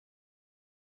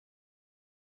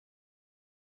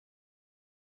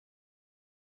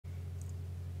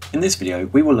In this video,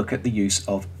 we will look at the use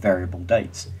of variable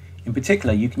dates. In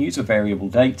particular, you can use a variable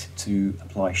date to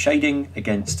apply shading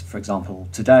against, for example,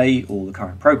 today or the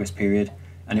current progress period,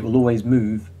 and it will always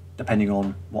move depending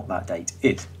on what that date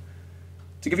is.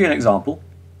 To give you an example,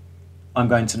 I'm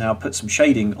going to now put some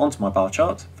shading onto my bar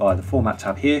chart via the Format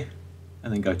tab here,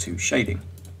 and then go to Shading.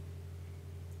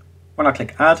 When I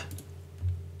click Add,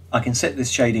 I can set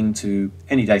this shading to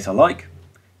any date I like.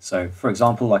 So, for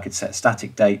example, I could set a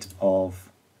static date of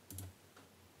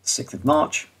 6th of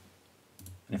March,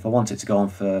 and if I want it to go on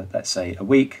for, let's say, a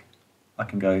week, I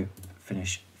can go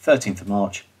finish 13th of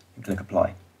March and click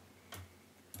Apply.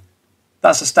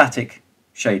 That's a static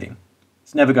shading.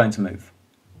 It's never going to move.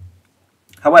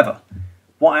 However,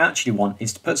 what I actually want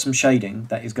is to put some shading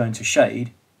that is going to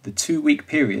shade the 2-week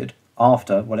period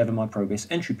after whatever my progress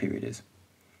entry period is.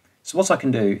 So what I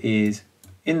can do is,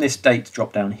 in this date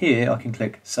drop down here, I can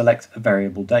click Select a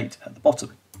Variable Date at the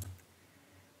bottom.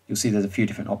 You'll see there's a few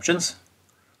different options,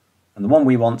 and the one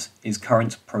we want is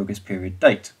Current Progress Period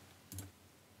Date.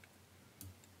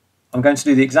 I'm going to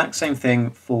do the exact same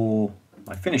thing for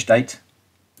my finish date,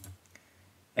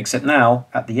 except now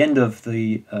at the end of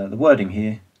the wording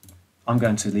here, I'm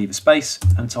going to leave a space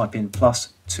and type in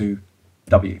 +2W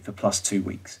for +2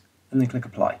 weeks, and then click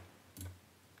Apply.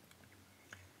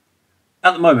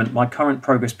 At the moment, my current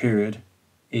progress period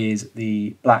is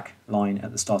the black line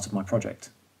at the start of my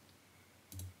project.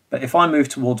 But if I move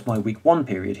towards my week 1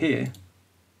 period here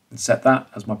and set that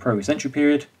as my progress entry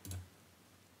period,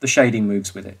 the shading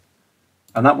moves with it,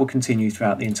 and that will continue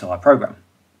throughout the entire program.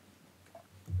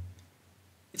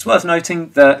 It's worth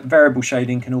noting that variable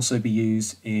shading can also be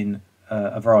used in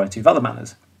a variety of other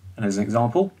manners. And as an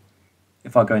example,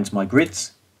 if I go into my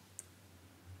grids,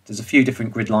 there's a few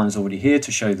different grid lines already here to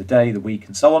show the day, the week,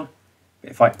 and so on.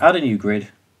 But if I add a new grid,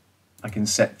 I can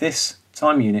set this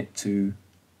time unit to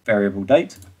variable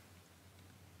date.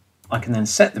 I can then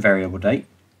set the variable date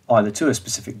either to a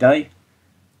specific day,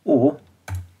 or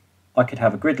I could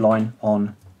have a grid line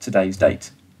on today's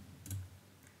date.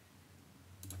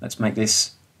 Let's make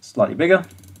this slightly bigger,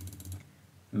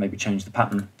 and maybe change the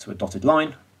pattern to a dotted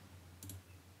line.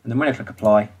 And then when I click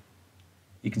Apply,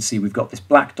 you can see we've got this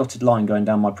black dotted line going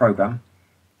down my program,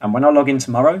 and when I log in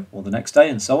tomorrow or the next day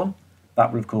and so on,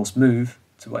 that will of course move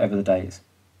to whatever the day is.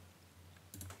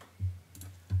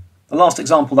 The last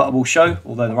example that I will show,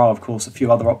 although there are of course a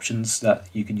few other options that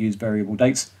you can use variable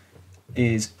dates,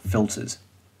 is filters.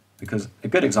 Because a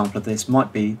good example of this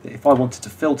might be that if I wanted to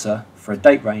filter for a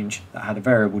date range that had a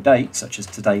variable date, such as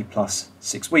today plus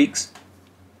 6 weeks,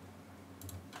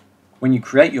 when you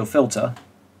create your filter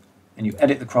and you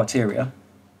edit the criteria,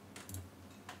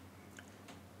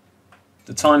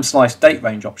 the time slice date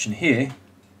range option here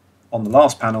on the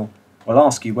last panel will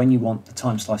ask you when you want the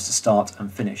time slice to start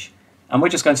and finish. And we're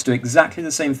just going to do exactly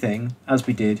the same thing as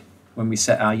we did when we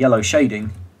set our yellow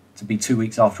shading to be 2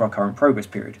 weeks after our current progress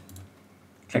period.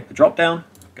 Click the drop down,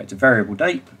 go to variable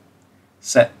date,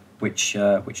 set which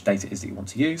date it is that you want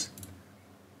to use.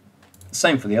 The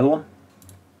same for the other one.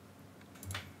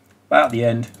 But at the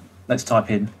end, let's type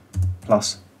in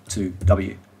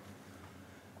 +2W.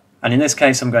 And in this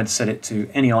case, I'm going to set it to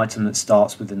any item that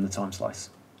starts within the time slice.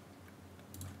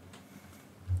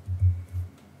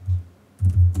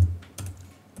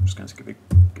 I'm just going to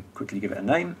quickly give it a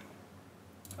name.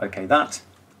 OK, that.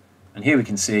 And here we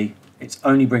can see it's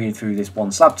only bringing through this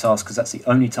one slab task because that's the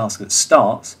only task that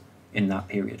starts in that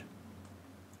period.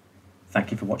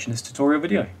 Thank you for watching this tutorial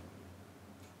video.